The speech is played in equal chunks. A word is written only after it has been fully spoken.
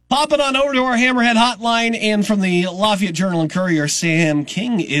Popping on over to our Hammerhead hotline, and from the Lafayette Journal and Courier, Sam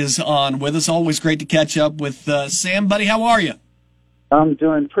King is on with us. Always great to catch up with Sam. Buddy, how are you? I'm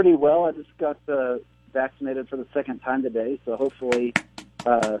doing pretty well. I just got vaccinated for the second time today, so hopefully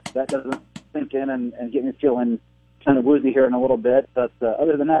that doesn't sink in and get me feeling kind of woozy here in a little bit. But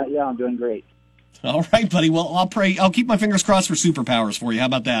other than that, yeah, I'm doing great. All right, buddy. Well, I'll keep my fingers crossed for superpowers for you. How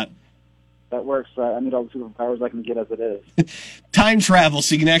about that? That works. I need all the superpowers I can get as it is. Time travel,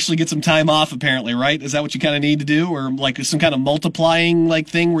 so you can actually get some time off, apparently, right? Is that what you kind of need to do? Or like some kind of multiplying like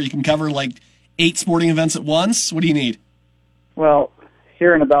thing where you can cover like 8 sporting events at once? What do you need? Well,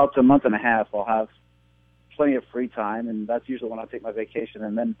 here in about a month and a half, I'll have plenty of free time, and that's usually when I take my vacation.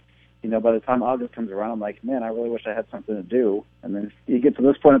 And then, by the time August comes around, I'm like, man, I really wish I had something to do. And then you get to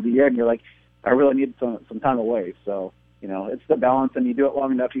this point of the year, and you're like, I really need some time away. So, it's the balance, and you do it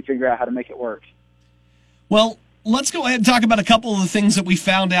long enough, you figure out how to make it work. Well, let's go ahead and talk about a couple of the things that we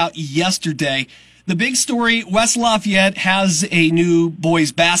found out yesterday. The big story, West Lafayette has a new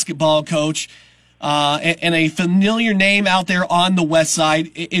boys basketball coach, and a familiar name out there on the west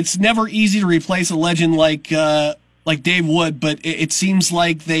side. It's never easy to replace a legend like Dave Wood, but it seems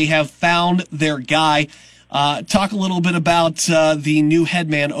like they have found their guy. Talk a little bit about the new head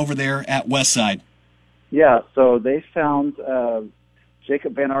man over there at Westside. Yeah, so they found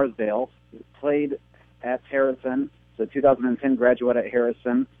Jacob Van Arsdale, who played at Harrison, the 2010 graduate at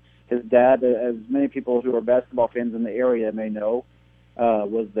Harrison. His dad, as many people who are basketball fans in the area may know,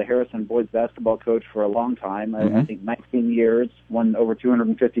 was the Harrison boys basketball coach for a long time. I think 19 years, won over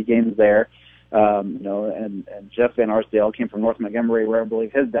 250 games there. And Jeff Van Arsdale came from North Montgomery, where I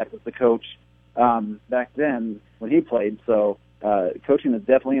believe his dad was the coach back then when he played. So coaching is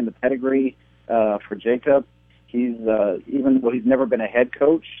definitely in the pedigree for Jacob. He's even though he's never been a head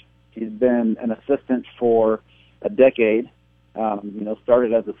coach, he's been an assistant for a decade.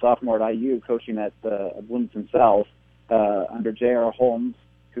 Started as a sophomore at IU, coaching at Bloomington South under J.R. Holmes,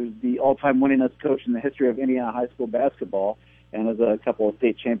 who's the all-time winningest coach in the history of Indiana high school basketball, and has a couple of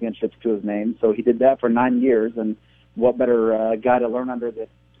state championships to his name. So he did that for 9 years, and what better guy to learn under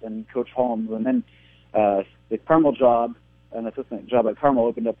than Coach Holmes? And then the Carmel job, an assistant job at Carmel,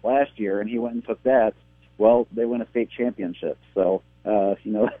 opened up last year, and he went and took that. Well, they won a state championship. So, that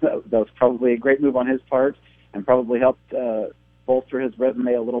was probably a great move on his part and probably helped bolster his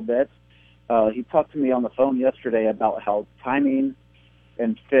resume a little bit. He talked to me on the phone yesterday about how timing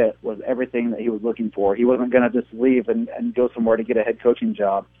and fit was everything that he was looking for. He wasn't going to just leave and go somewhere to get a head coaching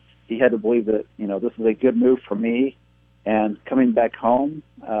job. He had to believe that, this is a good move for me, and coming back home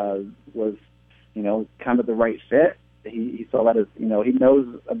was, kind of the right fit. He saw that as, he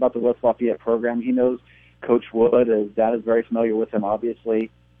knows about the West Lafayette program. He knows Coach Wood. His dad is very familiar with him,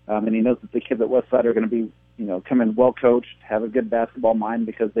 obviously. And he knows that the kids at Westside are going to be, come in well coached, have a good basketball mind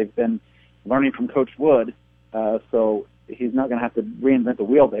because they've been learning from Coach Wood. So he's not going to have to reinvent the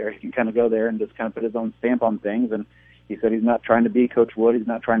wheel there. He can kind of go there and just kind of put his own stamp on things. And he said he's not trying to be Coach Wood. He's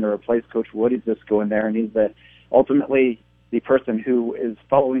not trying to replace Coach Wood. He's just going there, and he's ultimately the person who is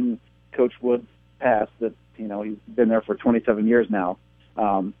following Coach Wood's path that, he's been there for 27 years now.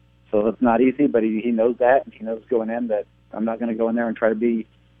 So it's not easy, but he knows that, and he knows going in that I'm not going to go in there and try to be,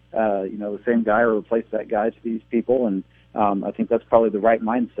 the same guy or replace that guy to these people. And I think that's probably the right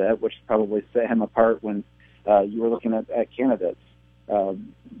mindset, which probably set him apart when you were looking at candidates.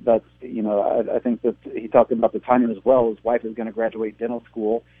 But, I think that he talked about the timing as well. His wife is going to graduate dental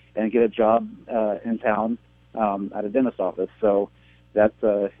school and get a job in town at a dentist office. So that's,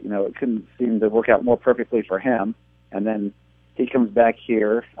 it couldn't seem to work out more perfectly for him. And then he comes back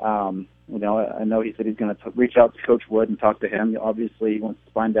here. I know he said he's going to reach out to Coach Wood and talk to him. Obviously, he wants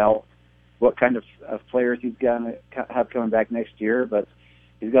to find out what kind of players he's going to have coming back next year. But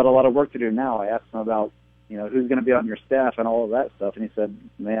he's got a lot of work to do now. I asked him about, who's going to be on your staff and all of that stuff. And he said,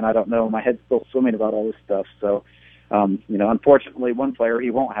 man, I don't know. My head's still swimming about all this stuff. So, unfortunately, one player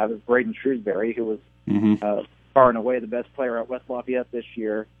he won't have is Braden Shrewsbury, who was far and away the best player at West Lafayette this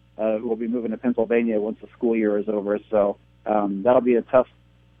year, who will be moving to Pennsylvania once the school year is over. So that'll be a tough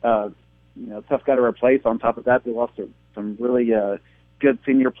guy to replace. On top of that, they lost some really good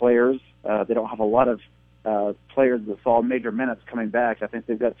senior players. They don't have a lot of players that saw major minutes coming back. I think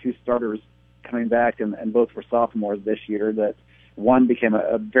they've got 2 starters coming back, and both were sophomores this year. That one became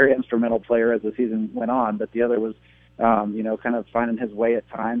a very instrumental player as the season went on, but the other was, kind of finding his way at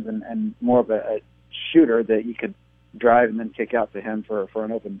times and more of a shooter that you could drive and then kick out to him for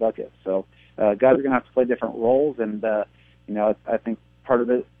an open bucket. So guys are going to have to play different roles, and I think part of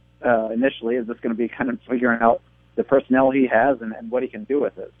it initially is just going to be kind of figuring out the personnel he has and what he can do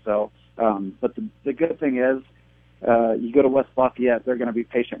with it. So, but the good thing is you go to West Lafayette, they're going to be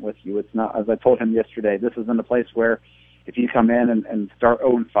patient with you. It's not, as I told him yesterday, this isn't a place where if you come in and start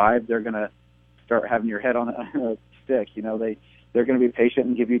 0-5, they're going to start having your head on a stick. You know, they're going to be patient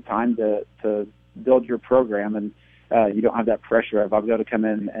and give you time to build your program, and you don't have that pressure of I've got to come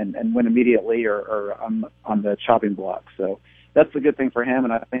in and win immediately or on the chopping block. So that's a good thing for him,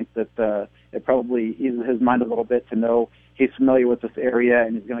 and I think that it probably eases his mind a little bit to know he's familiar with this area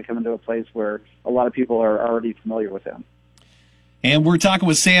and he's going to come into a place where a lot of people are already familiar with him. And we're talking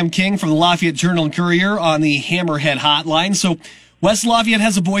with Sam King from the Lafayette Journal and Courier on the Hammerhead Hotline. So West Lafayette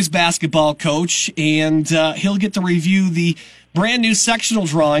has a boys basketball coach, and he'll get to review the brand new sectional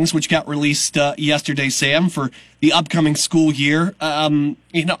drawings, which got released yesterday, Sam, for the upcoming school year. I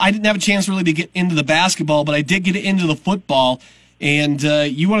didn't have a chance really to get into the basketball, but I did get into the football. And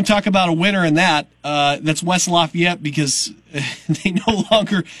you want to talk about a winner in that? That's West Lafayette, because they no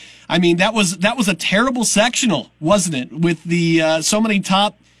longer. I mean, that was a terrible sectional, wasn't it? With the so many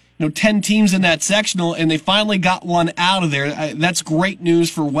top 10 teams in that sectional, and they finally got one out of there. That's great news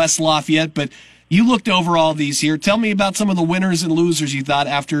for West Lafayette. But you looked over all these here. Tell me about some of the winners and losers you thought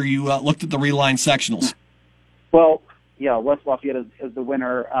after you looked at the reline sectionals. Well, yeah, West Lafayette is the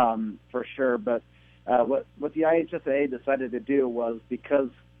winner for sure. But what the IHSA decided to do was, because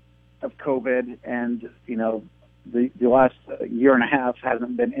of COVID and the last year and a half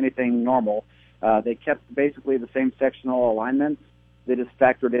hasn't been anything normal, they kept basically the same sectional alignments. They just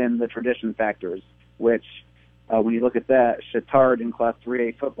factored in the tradition factors, which when you look at that, Chittard in Class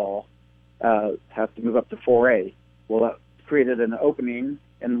 3A football has to move up to 4A. Well, that created an opening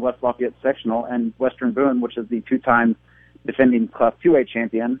in West Lafayette sectional, and Western Boone, which is the two-time defending Class 2A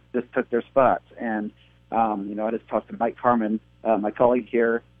champion, just took their spots. And I just talked to Mike Carmen, my colleague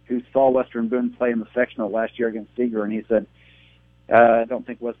here, who saw Western Boone play in the sectional last year against Seeger, and he said, I don't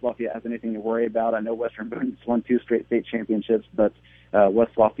think West Lafayette has anything to worry about. I know Western Boone's won 2 straight state championships, but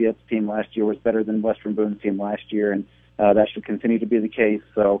West Lafayette's team last year was better than Western Boone's team last year, and that should continue to be the case.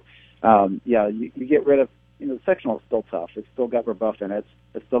 So, you get rid of, the sectional is still tough. It's still got Rebuff in it.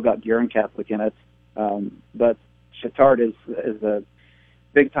 It's still got Guerin Catholic in it. But Chittard is a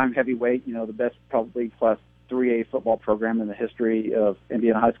big-time heavyweight, the best probably Class 3A football program in the history of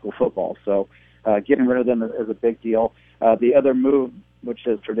Indiana high school football. So getting rid of them is a big deal. The other move, which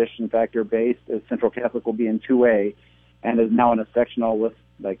is tradition factor based, is Central Catholic will be in 2A and is now in a sectional with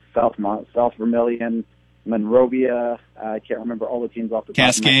like South Vermilion, Monrovia. I can't remember all the teams off the top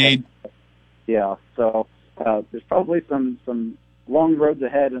of my head. Cascade. Yeah, so there's probably some long roads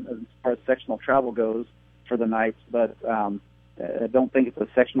ahead as far as sectional travel goes for the Knights, but I don't think it's a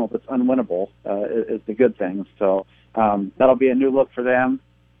sectional that's unwinnable, is the good thing. So that'll be a new look for them.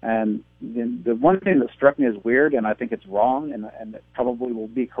 And the one thing that struck me as weird, and I think it's wrong, and it probably will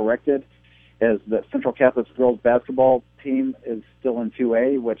be corrected, is that Central Catholic's girls basketball team is still in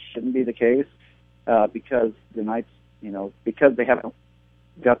 2A, which shouldn't be the case, because the Knights, because they haven't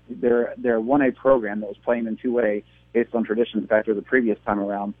got their 1A program that was playing in 2A based on tradition factor the previous time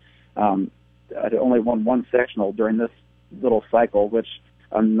around. I'd only won one sectional during this little cycle, which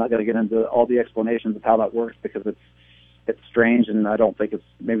I'm not going to get into all the explanations of how that works because it's strange, and I don't think it's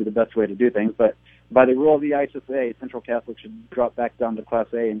maybe the best way to do things. But by the rule of the IHSA, Central Catholic should drop back down to Class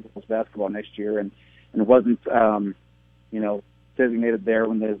A in girls basketball next year, and it wasn't designated there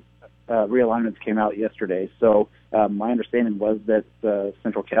when the realignments came out yesterday. So my understanding was that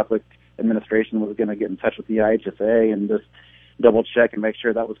Central Catholic administration was going to get in touch with the IHSA and just double check and make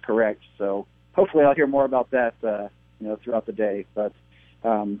sure that was correct. So hopefully I'll hear more about that throughout the day. But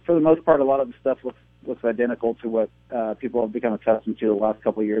for the most part, a lot of the stuff looks identical to what people have become accustomed to the last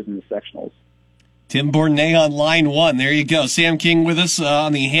couple of years in the sectionals. Tim Bournet on line one. There you go. Sam King with us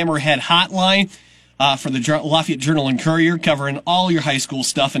on the Hammerhead Hotline for the Lafayette Journal and Courier, covering all your high school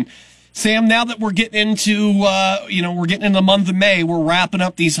stuff. And Sam, now that we're getting into the month of May, we're wrapping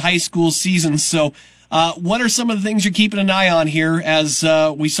up these high school seasons. So what are some of the things you're keeping an eye on here as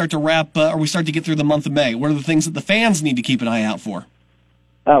we start to wrap or we start to get through the month of May? What are the things that the fans need to keep an eye out for?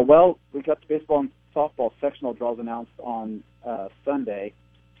 Well, we got the baseball and softball sectional draws announced on Sunday.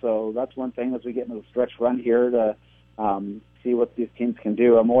 So that's one thing as we get into the stretch run here to see what these teams can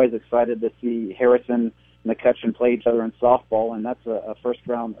do. I'm always excited to see Harrison and McCutcheon play each other in softball, and that's a first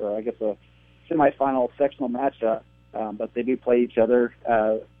round, or I guess a semifinal sectional matchup. But they do play each other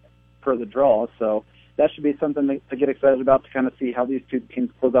per the draw, so that should be something to get excited about, to kind of see how these two teams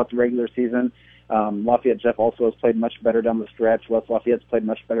close out the regular season. Lafayette Jeff also has played much better down the stretch. West Lafayette's played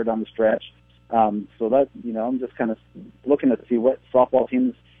much better down the stretch. So that, I'm just kind of looking to see what softball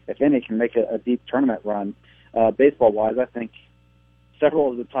teams, if any, can make a deep tournament run. Baseball-wise, I think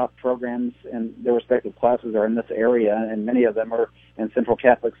several of the top programs in their respective classes are in this area, and many of them are in Central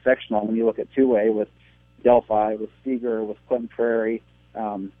Catholic sectional. When you look at 2A with Delphi, with Seeger, with Clinton Prairie,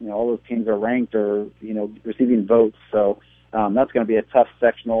 all those teams are ranked or, receiving votes. So that's going to be a tough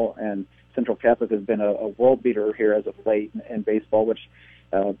sectional, and Central Catholic has been a world beater here as of late in baseball, which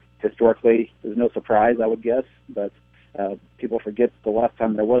historically is no surprise, I would guess. But people forget the last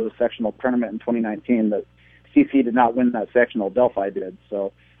time there was a sectional tournament in 2019 that CC did not win that sectional, Delphi did.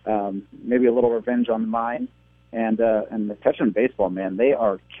 So maybe a little revenge on the mind. And the Ketchum baseball, man, they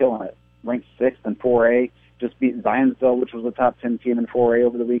are killing it. Ranked 6th in 4A, just beat Zionsville, which was a top 10 team in 4A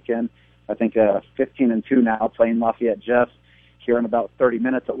over the weekend. I think 15-2 now, playing Lafayette Jeffs here in about 30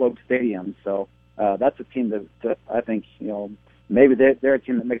 minutes at Loeb Stadium. So that's a team that I think, maybe they're a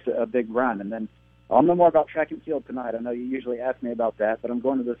team that makes a big run. And then I'll know more about track and field tonight. I know you usually ask me about that, but I'm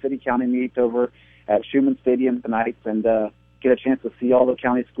going to the city-county meet over at Schumann Stadium tonight and get a chance to see all the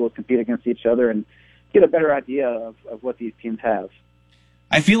county schools compete against each other and get a better idea of what these teams have.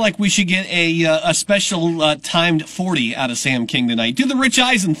 I feel like we should get a special timed 40 out of Sam King tonight. Do the Rich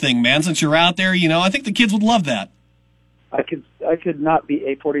Eisen thing, man, since you're out there. I think the kids would love that. I could not be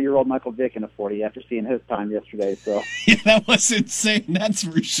a 40-year-old Michael Vick in a 40 after seeing his time yesterday. So yeah, that was insane. That's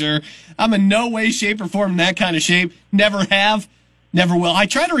for sure. I'm in no way, shape, or form in that kind of shape. Never have, never will. I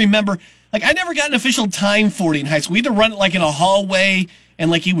try to remember. I never got an official time 40 in high school. We had to run it in a hallway,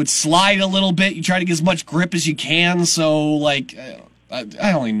 and you would slide a little bit. You try to get as much grip as you can. So I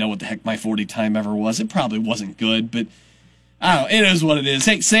don't even know what the heck my 40 time ever was. It probably wasn't good, but I don't know. It is what it is.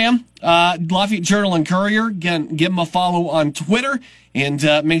 Hey, Sam, Lafayette Journal and Courier, again, give them a follow on Twitter and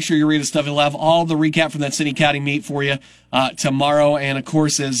make sure you read his stuff. He'll have all the recap from that city-county meet for you tomorrow. And, of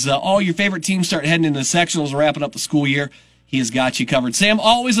course, as all your favorite teams start heading into the sectionals, wrapping up the school year, he has got you covered. Sam,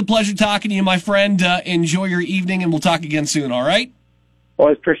 always a pleasure talking to you, my friend. Enjoy your evening, and we'll talk again soon, all right?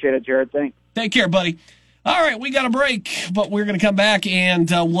 Always appreciate it, Jared. Thanks. Take care, buddy. All right, we got a break, but we're going to come back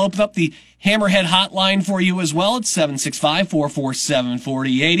and we'll open up the Hammerhead hotline for you as well. It's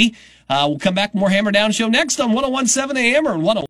 765-447-4080. We'll come back, more Hammer Down Show next on 101.7 AM or 101.